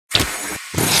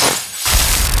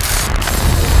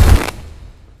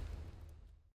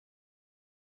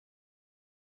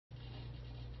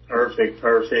Perfect.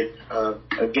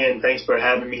 Again, thanks for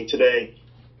having me today.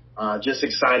 Just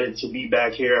excited to be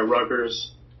back here at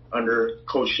Rutgers under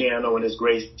Coach Shiano and his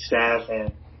great staff,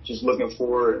 and just looking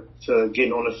forward to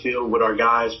getting on the field with our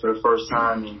guys for the first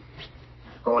time and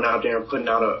going out there and putting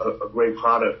out a great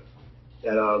product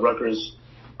that Rutgers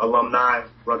alumni,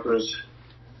 Rutgers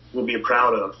will be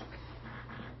proud of.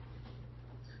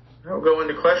 We'll go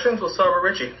into questions. We'll start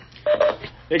with Richie.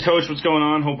 Hey, Coach, what's going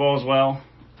on? Hope all's well.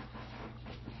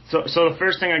 So the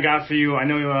first thing I got for you, I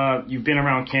know you've been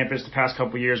around campus the past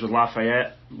couple of years with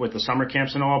Lafayette, with the summer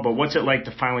camps and all, but what's it like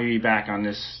to finally be back on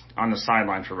the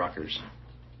sideline for Rutgers?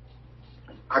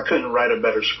 I couldn't write a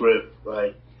better script.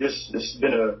 Like, this has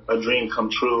been a dream come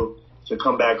true, to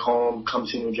come back home, come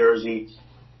to New Jersey,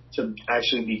 to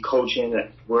actually be coaching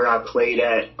where I played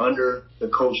at under the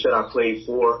coach that I played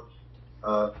for.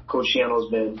 Coach Shiano's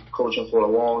been coaching for a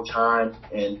long time,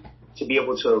 and to be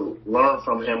able to learn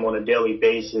from him on a daily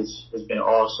basis has been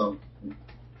awesome.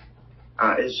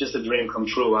 It's just a dream come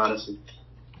true, honestly.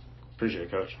 Appreciate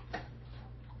it, Coach.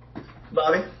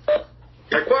 Bobby?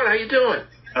 Tiquan, how you doing?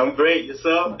 I'm great.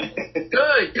 Yourself?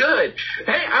 Good.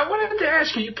 Hey, I wanted to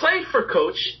ask you, you played for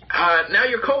Coach. Now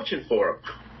you're coaching for him.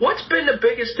 What's been the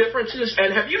biggest differences,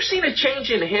 and have you seen a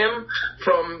change in him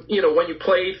from, when you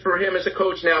played for him as a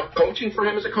coach, now coaching for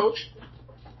him as a coach?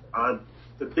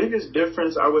 The biggest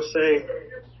difference, I would say,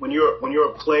 when you're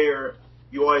a player,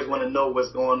 you always want to know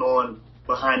what's going on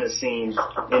behind the scenes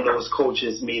in those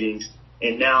coaches' meetings.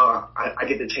 And now I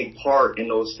get to take part in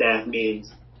those staff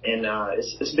meetings. And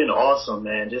it's been awesome,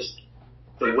 man. Just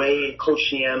the way Coach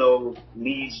Shiano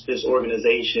leads this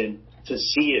organization, to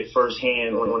see it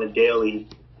firsthand on a daily,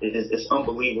 it's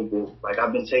unbelievable. Like,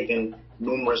 I've been taking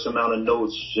numerous amount of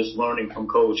notes, just learning from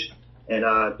Coach. And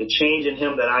the change in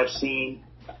him that I've seen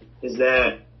is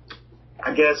that,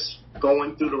 I guess,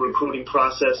 going through the recruiting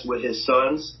process with his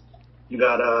sons, you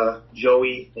got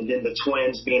Joey and then the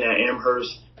twins being at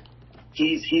Amherst.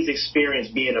 He's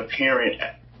experienced being a parent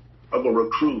of a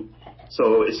recruit,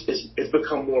 so it's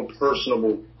become more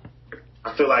personable.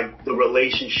 I feel like the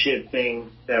relationship thing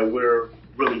that we're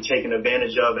really taking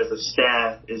advantage of as a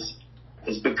staff is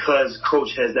because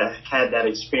Coach has had that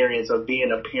experience of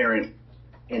being a parent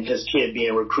and his kid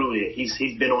being recruited. He's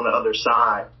been on the other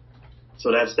side.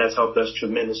 So that's helped us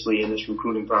tremendously in this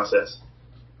recruiting process.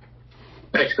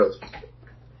 Thanks, Coach.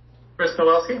 Chris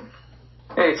Nowelski?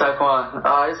 Hey, Tiquan.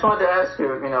 I just wanted to ask you,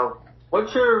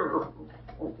 what's your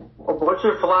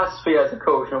philosophy as a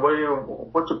coach, and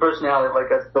what's your personality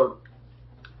like as a coach?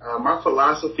 My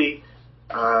philosophy,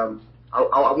 I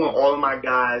want all of my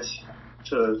guys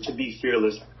to be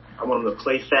fearless. I want them to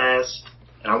play fast,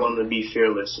 and I want them to be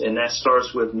fearless. And that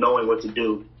starts with knowing what to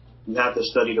do. You have to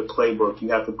study the playbook.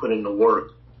 You have to put in the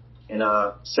work. And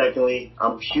secondly,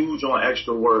 I'm huge on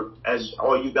extra work. As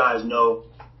all you guys know,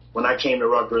 when I came to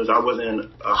Rutgers, I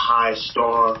wasn't a high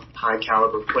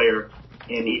caliber player.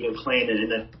 And even playing in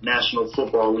the National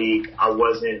Football League, I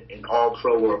wasn't an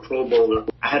all-pro or a pro bowler.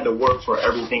 I had to work for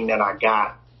everything that I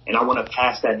got. And I want to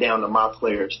pass that down to my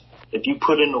players. If you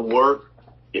put in the work,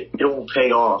 it will pay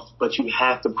off. But you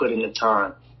have to put in the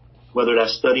time, whether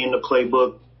that's studying the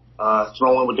playbook,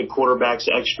 throwing with the quarterbacks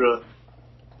extra,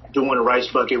 doing the rice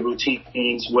bucket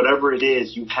routines, whatever it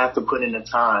is, you have to put in the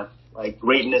time. Like,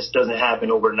 greatness doesn't happen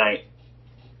overnight.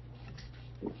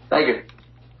 Thank you.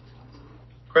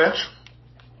 Crash?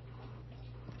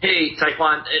 Hey,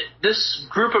 Tiquan, this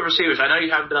group of receivers, I know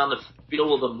you haven't been on the field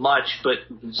with them much, but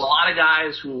there's a lot of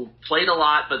guys who played a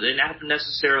lot, but they haven't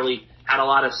necessarily had a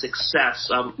lot of success.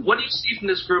 What do you see from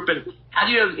this group, and how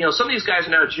do you, some of these guys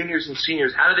are now juniors and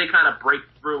seniors, how do they kind of break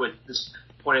through at this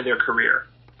point in their career?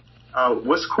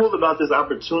 What's cool about this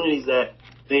opportunity is that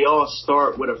they all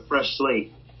start with a fresh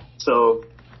slate. So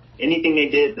anything they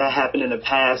did that happened in the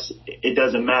past, it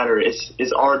doesn't matter.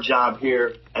 It's our job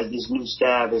here as this new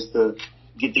staff is to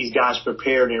get these guys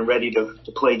prepared and ready to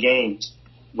play games,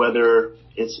 whether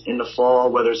it's in the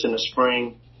fall, whether it's in the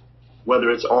spring, whether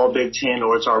it's all Big Ten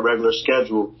or it's our regular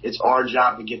schedule. It's our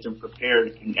job to get them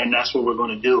prepared, and that's what we're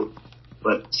going to do.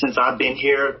 But since I've been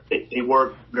here, they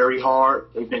work very hard.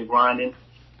 They've been grinding.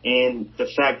 And the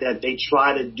fact that they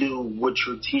try to do what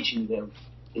you're teaching them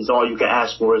is all you can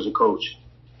ask for as a coach.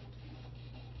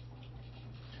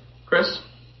 Chris?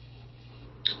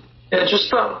 Yeah,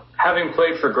 just having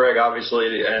played for Greg,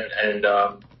 obviously, and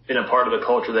been a part of the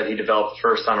culture that he developed the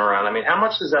first time around, I mean, how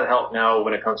much does that help now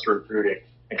when it comes to recruiting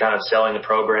and kind of selling the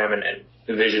program and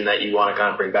the vision that you want to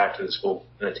kind of bring back to the school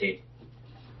and the team?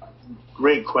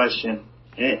 Great question.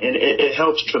 And it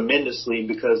helps tremendously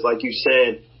because, like you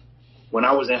said, when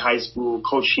I was in high school,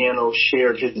 Coach Shiano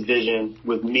shared his vision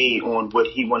with me on what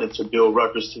he wanted to build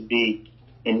Rutgers to be.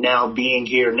 And now being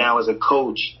here now as a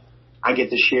coach, I get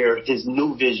to share his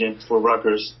new vision for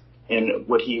Rutgers and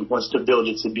what he wants to build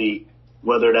it to be,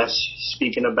 whether that's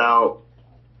speaking about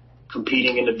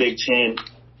competing in the Big Ten,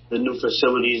 the new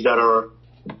facilities that are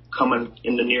coming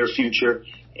in the near future.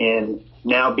 And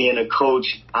now being a coach,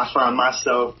 I find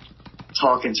myself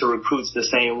talking to recruits the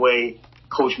same way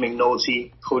Coach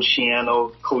McNulty, Coach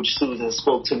Shiano, Coach Susan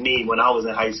spoke to me when I was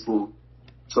in high school.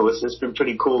 So it's been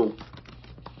pretty cool.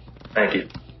 Thank you.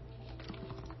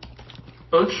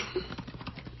 Coach?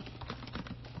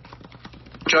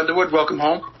 Coach Underwood, welcome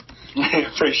home.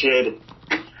 Appreciate it.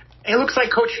 It looks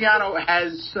like Coach Shiano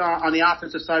has, on the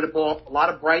offensive side of the ball, a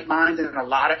lot of bright minds and a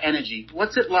lot of energy.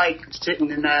 What's it like sitting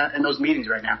in those meetings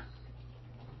right now?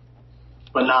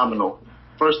 Phenomenal.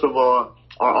 First of all,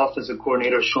 our offensive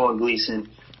coordinator, Sean Gleason,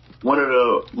 one of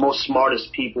the most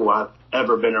smartest people I've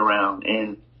ever been around,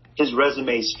 and his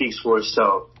resume speaks for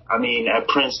itself. I mean, at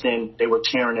Princeton, they were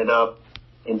tearing it up,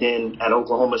 and then at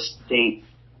Oklahoma State,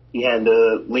 he had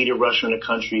the leader rusher in the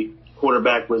country.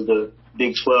 Quarterback was the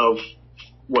Big 12,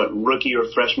 rookie or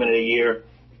freshman of the year.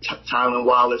 Tylan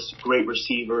Wallace, great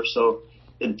receiver. So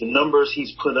the numbers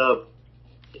he's put up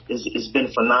has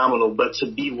been phenomenal. But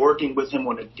to be working with him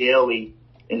on a daily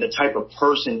and the type of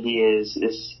person he is,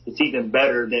 it's even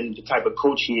better than the type of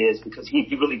coach he is, because he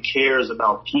really cares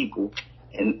about people.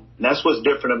 And that's what's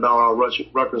different about our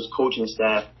Rutgers coaching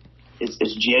staff.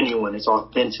 It's genuine. It's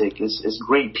authentic. It's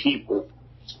great people.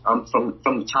 From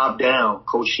the top down,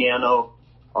 Coach Shiano.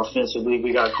 Offensively,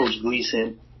 we got Coach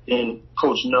Gleason, then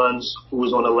Coach Nuns, who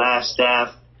was on the last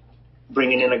staff,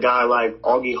 bringing in a guy like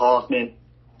Augie Hoffman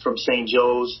from St.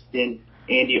 Joe's, then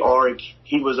Andy Arick.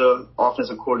 He was an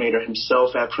offensive coordinator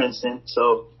himself at Princeton.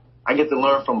 So I get to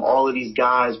learn from all of these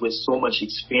guys with so much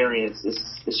experience.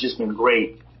 It's just been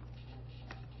great.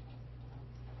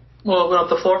 We'll open up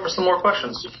the floor for some more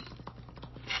questions.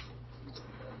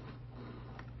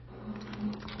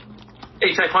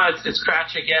 Hey, Tiquan, it's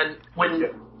Cratch again.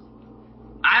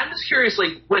 I'm just curious,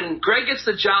 like, when Greg gets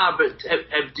the job,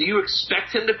 do you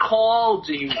expect him to call?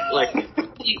 Do you,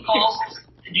 he calls?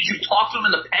 Did you talk to him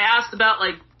in the past about,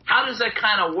 how does that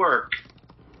kind of work?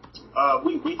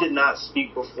 We did not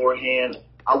speak beforehand.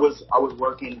 I was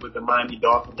working with the Miami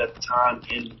Dolphins at the time,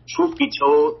 and truth be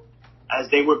told, as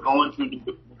they were going through the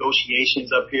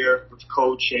negotiations up here with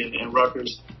Coach and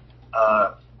Rutgers,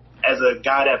 as a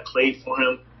guy that played for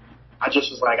him, I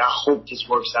just was like, I hope this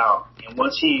works out. And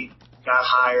once he got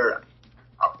hired,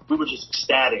 we were just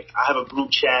ecstatic. I have a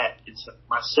group chat. It's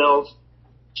myself,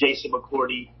 Jason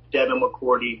McCourty, Devin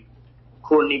McCourty,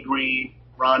 Courtney Green,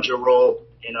 Ron Giroux,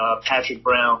 and Patrick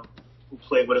Brown, who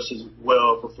played with us as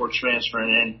well before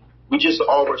transferring. And we just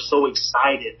all were so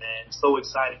excited, man. So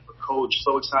excited for Coach,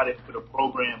 so excited for the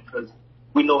program, because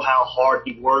we know how hard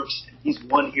he works. He's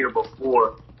won here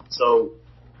before. So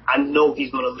I know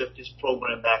he's going to lift this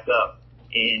program back up.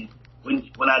 And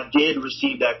when I did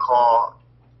receive that call,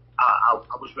 I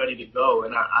was ready to go.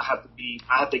 And I have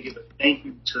to give a thank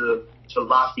you to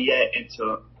Lafayette and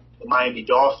to the Miami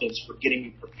Dolphins for getting me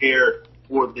prepared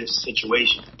for this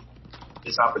situation,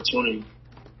 this opportunity.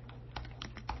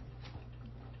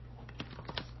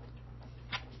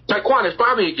 Tiquan, it's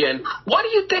Bobby again. What do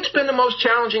you think's been the most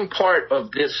challenging part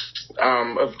of this,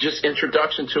 of just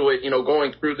introduction to it,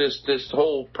 going through this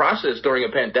whole process during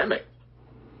a pandemic?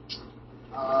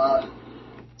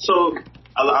 So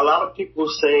a lot of people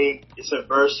say it's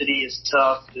adversity, it's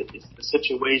tough, it's the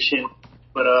situation,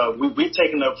 but we've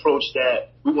taken the approach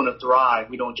that we want to thrive,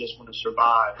 we don't just want to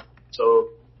survive.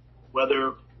 So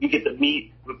whether we get to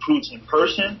meet recruits in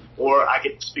person or I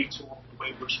get to speak to them the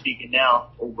way we're speaking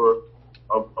now over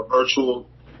a virtual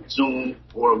Zoom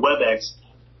or WebEx,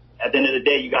 at the end of the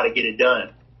day, you got to get it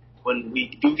done. When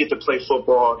we do get to play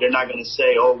football, they're not going to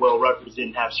say, oh, well, Rutgers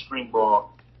didn't have spring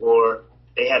ball or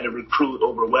they had to recruit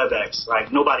over WebEx.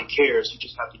 Nobody cares. You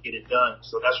just have to get it done.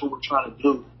 So that's what we're trying to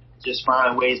do, just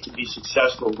find ways to be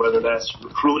successful, whether that's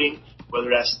recruiting, whether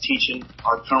that's teaching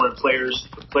our current players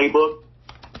the playbook.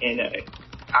 And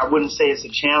I wouldn't say it's a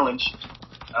challenge.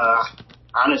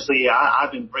 Honestly,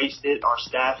 I've embraced it. Our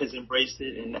staff has embraced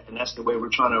it, and that's the way we're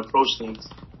trying to approach things.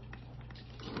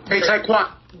 Hey,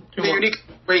 Tiquan, the unique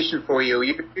situation for you.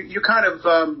 You kind of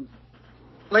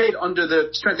played under the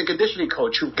strength and conditioning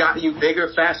coach who got you bigger,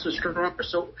 faster, stronger.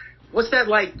 So what's that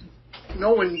like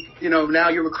knowing, now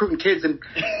you're recruiting kids and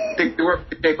they work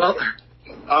with Jay Butler?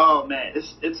 Oh, man,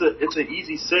 it's an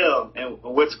easy sell. And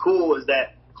what's cool is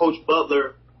that Coach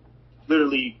Butler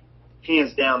literally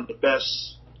hands down the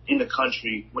best in the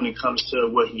country when it comes to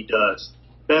what he does.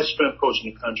 Best strength coach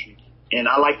in the country. And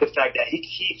I like the fact that he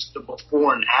keeps the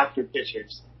before and after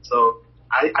pictures. So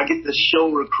I get to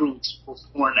show recruits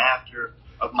before and after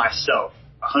of myself.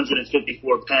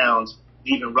 154 pounds,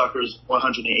 leaving Rutgers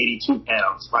 182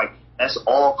 pounds. Like, that's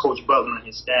all Coach Butler and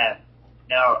his staff.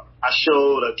 Now, I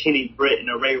showed a Kenny Britt and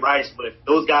a Ray Rice, but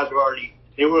those guys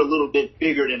they were a little bit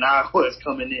bigger than I was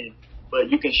coming in. But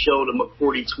you can show the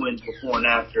McCourty twins before and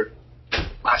after.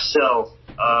 Myself,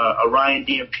 a Ryan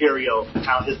D'Imperio,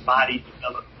 how his body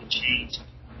developed and changed.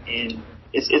 And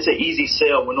it's an easy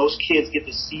sell. When those kids get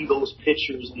to see those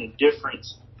pictures and the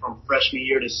difference from freshman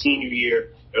year to senior year,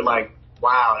 they're like,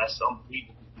 wow, that's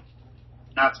unbelievable.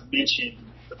 Not to mention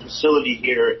the facility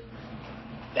here,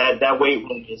 that weight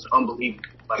room is unbelievable.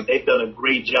 Like, they've done a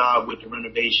great job with the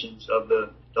renovations of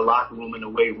the locker room and the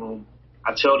weight room.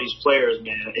 I tell these players,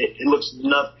 man, it looks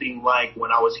nothing like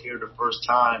when I was here the first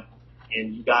time,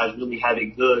 and you guys really have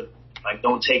it good. Like,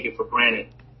 don't take it for granted.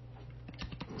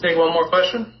 Take one more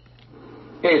question.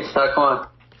 Hey, it's Tiquan.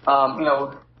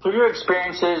 Through your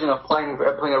experiences, playing at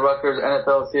Rutgers,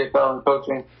 NFL, CFL, and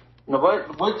coaching,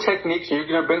 what techniques are you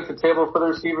going to bring to the table for the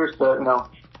receivers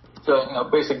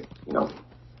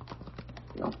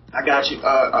I got you.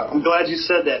 I'm glad you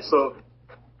said that. So,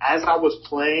 as I was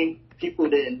playing, people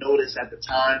didn't notice at the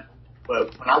time,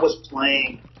 but when I was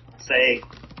playing, say,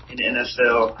 in the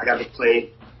NFL, I got to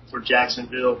play for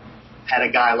Jacksonville, had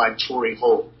a guy like Torrey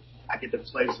Holt. I get to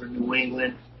play for New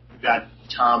England. We got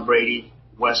Tom Brady,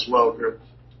 Wes Welker,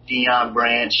 Deion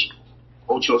Branch,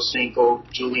 Ocho Cinco,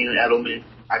 Julian Edelman.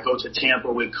 I go to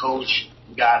Tampa with Coach.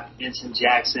 We got Vincent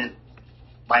Jackson,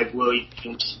 Mike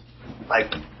Williams.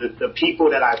 Like, the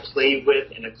people that I played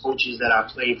with and the coaches that I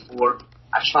played for,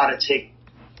 I try to take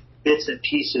bits and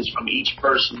pieces from each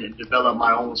person and develop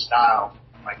my own style.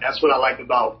 Like, that's what I like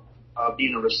about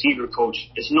being a receiver coach.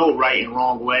 It's no right and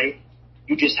wrong way.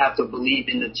 You just have to believe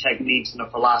in the techniques and the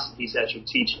philosophies that you're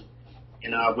teaching.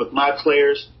 And with my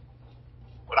players,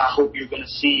 what I hope you're going to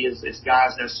see is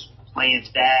guys that's playing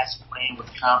fast, playing with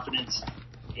confidence,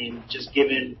 and just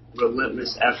giving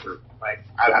relentless effort. Like,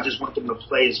 I just want them to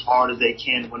play as hard as they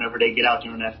can whenever they get out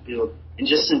there in that field and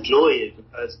just enjoy it,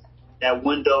 because that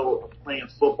window of playing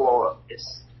football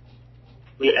is,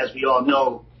 as we all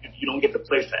know, you don't get to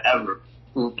play forever.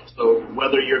 So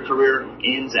whether your career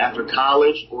ends after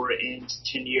college or it ends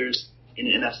 10 years in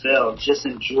the NFL, just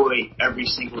enjoy every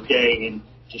single day and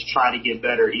just try to get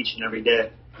better each and every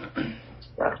day.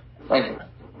 Yeah. Thank you.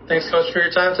 Thanks, Coach, for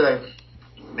your time today.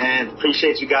 Man,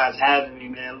 appreciate you guys having me,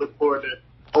 man. Look forward to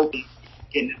hopefully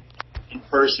getting in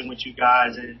person with you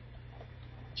guys and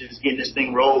just getting this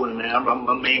thing rolling, man.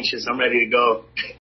 I'm anxious. I'm ready to go.